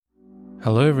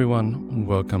Hello everyone,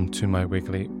 welcome to my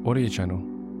weekly audio channel.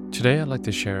 Today I'd like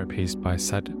to share a piece by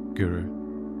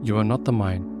Sadhguru. You are not the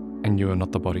mind and you are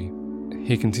not the body.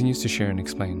 He continues to share and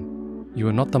explain. You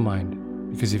are not the mind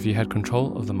because if you had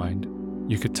control of the mind,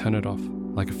 you could turn it off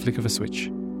like a flick of a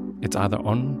switch. It's either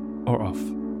on or off.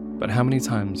 But how many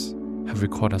times have we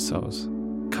caught ourselves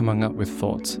coming up with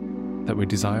thoughts that we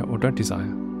desire or don't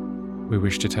desire? We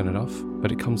wish to turn it off,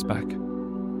 but it comes back.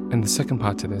 And the second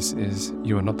part to this is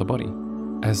you are not the body,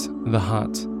 as the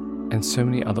heart and so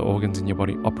many other organs in your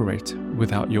body operate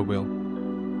without your will.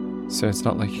 So it's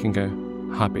not like you can go,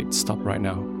 heartbeat, stop right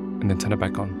now, and then turn it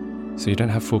back on. So you don't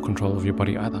have full control of your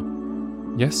body either.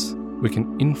 Yes, we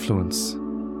can influence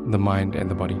the mind and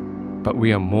the body, but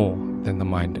we are more than the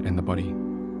mind and the body.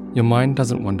 Your mind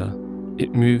doesn't wander,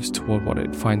 it moves toward what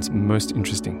it finds most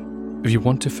interesting. If you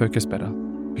want to focus better,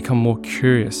 become more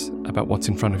curious about what's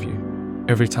in front of you.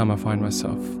 Every time I find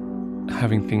myself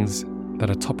having things that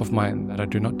are top of mind that I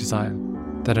do not desire,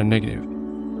 that are negative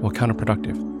or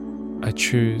counterproductive, I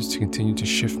choose to continue to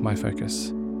shift my focus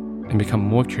and become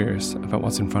more curious about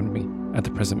what's in front of me at the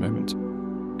present moment.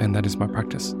 And that is my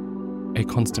practice, a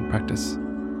constant practice.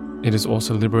 It is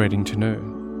also liberating to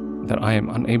know that I am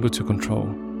unable to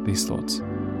control these thoughts,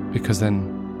 because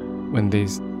then when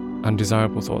these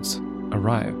undesirable thoughts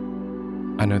arrive,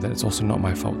 I know that it's also not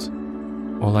my fault.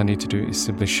 All I need to do is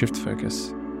simply shift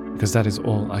focus, because that is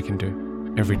all I can do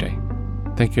every day.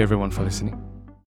 Thank you everyone for listening.